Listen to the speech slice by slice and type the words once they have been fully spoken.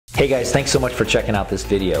Hey guys, thanks so much for checking out this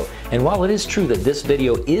video. And while it is true that this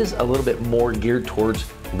video is a little bit more geared towards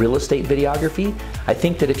real estate videography, I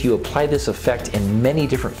think that if you apply this effect in many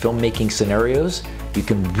different filmmaking scenarios, you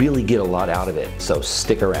can really get a lot out of it. So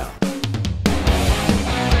stick around.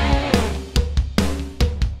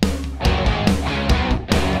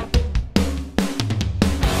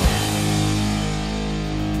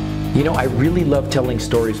 You know, I really love telling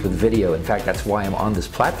stories with video. In fact, that's why I'm on this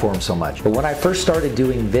platform so much. But when I first started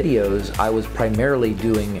doing videos, I was primarily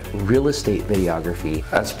doing real estate videography.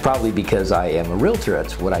 That's probably because I am a realtor.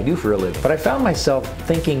 That's what I do for a living. But I found myself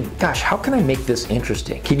thinking, gosh, how can I make this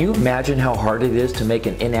interesting? Can you imagine how hard it is to make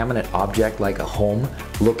an inanimate object like a home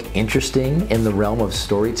look interesting in the realm of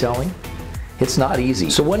storytelling? It's not easy.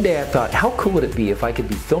 So one day I thought, how cool would it be if I could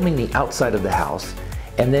be filming the outside of the house,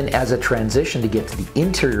 and then as a transition to get to the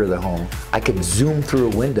interior of the home, I could zoom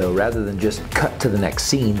through a window rather than just cut to the next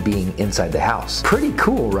scene being inside the house. Pretty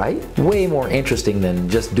cool, right? Way more interesting than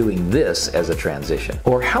just doing this as a transition.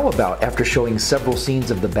 Or how about after showing several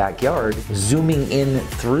scenes of the backyard, zooming in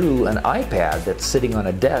through an iPad that's sitting on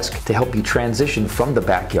a desk to help you transition from the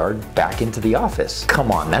backyard back into the office?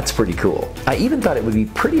 Come on, that's pretty cool. I even thought it would be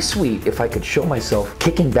pretty sweet if I could show myself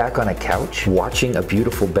kicking back on a couch, watching a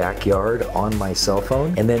beautiful backyard on my cell phone,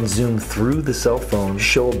 and then zoom through the cell phone,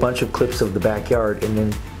 show a bunch of clips of the backyard, and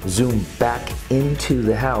then zoom back into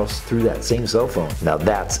the house through that same cell phone. Now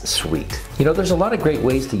that's sweet. You know, there's a lot of great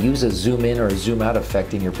ways to use a zoom in or a zoom out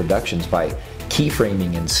effect in your productions by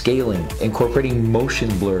keyframing and scaling, incorporating motion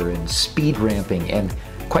blur and speed ramping, and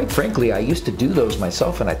quite frankly, I used to do those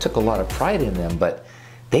myself and I took a lot of pride in them, but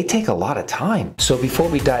they take a lot of time. So before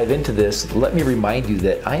we dive into this, let me remind you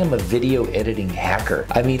that I am a video editing hacker.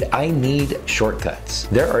 I mean, I need shortcuts.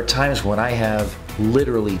 There are times when I have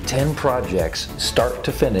literally 10 projects start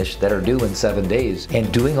to finish that are due in 7 days, and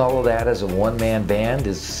doing all of that as a one-man band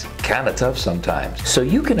is kind of tough sometimes. So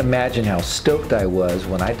you can imagine how stoked I was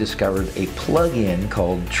when I discovered a plugin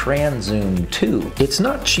called TransZoom 2. It's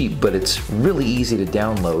not cheap, but it's really easy to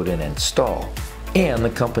download and install. And the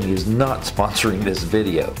company is not sponsoring this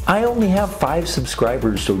video. I only have 5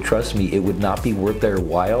 subscribers, so trust me, it would not be worth their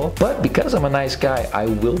while. But because I'm a nice guy, I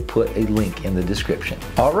will put a link in the description.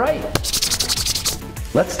 All right,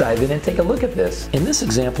 let's dive in and take a look at this. In this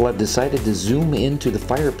example, I've decided to zoom into the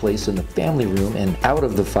fireplace in the family room and out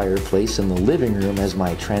of the fireplace in the living room as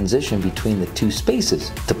my transition between the two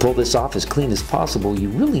spaces. To pull this off as clean as possible, you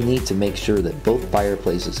really need to make sure that both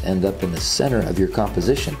fireplaces end up in the center of your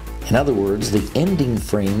composition. In other words, the ending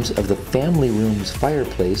frames of the family room's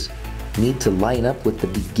fireplace need to line up with the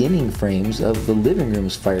beginning frames of the living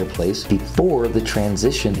room's fireplace before the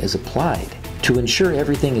transition is applied. To ensure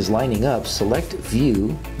everything is lining up, select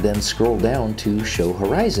View, then scroll down to Show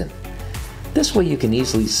Horizon. This way you can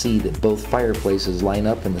easily see that both fireplaces line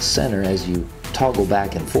up in the center as you toggle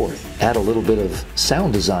back and forth. Add a little bit of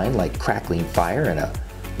sound design like crackling fire and a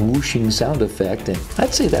whooshing sound effect, and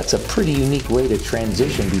I'd say that's a pretty unique way to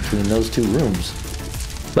transition between those two rooms.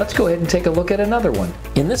 Let's go ahead and take a look at another one.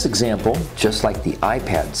 In this example, just like the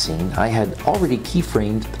iPad scene, I had already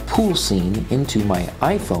keyframed the pool scene into my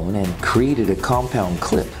iPhone and created a compound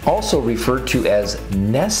clip, also referred to as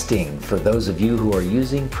nesting for those of you who are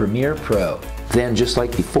using Premiere Pro. Then, just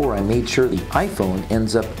like before, I made sure the iPhone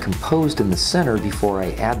ends up composed in the center before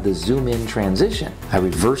I add the zoom in transition. I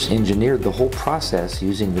reverse engineered the whole process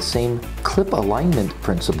using the same clip alignment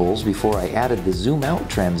principles before I added the zoom out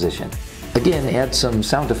transition. Again, add some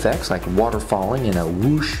sound effects like water falling and a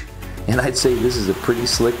whoosh, and I'd say this is a pretty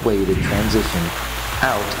slick way to transition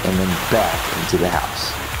out and then back into the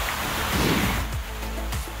house.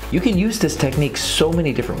 You can use this technique so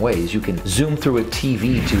many different ways. You can zoom through a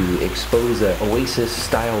TV to expose an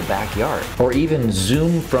Oasis-style backyard, or even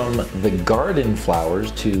zoom from the garden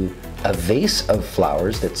flowers to a vase of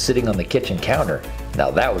flowers that's sitting on the kitchen counter.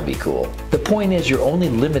 Now that would be cool. The point is, you're only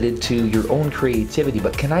limited to your own creativity,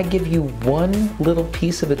 but can I give you one little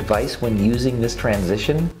piece of advice when using this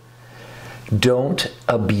transition? Don't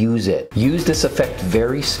abuse it. Use this effect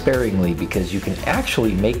very sparingly because you can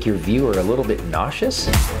actually make your viewer a little bit nauseous.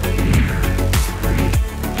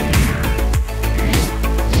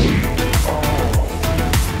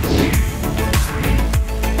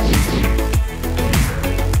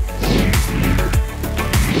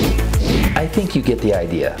 I think you get the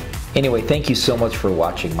idea. Anyway, thank you so much for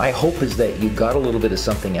watching. My hope is that you got a little bit of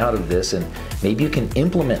something out of this, and maybe you can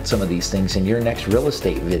implement some of these things in your next real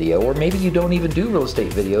estate video, or maybe you don't even do real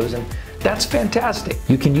estate videos, and that's fantastic.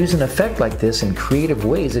 You can use an effect like this in creative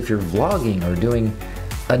ways if you're vlogging or doing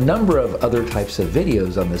a number of other types of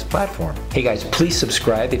videos on this platform. Hey guys, please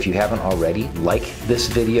subscribe if you haven't already. Like this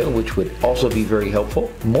video, which would also be very helpful.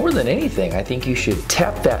 More than anything, I think you should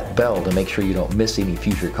tap that bell to make sure you don't miss any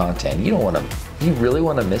future content. You really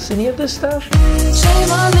want to miss any of this stuff?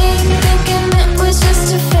 Shame on me, thinking it was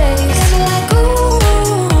just a phase.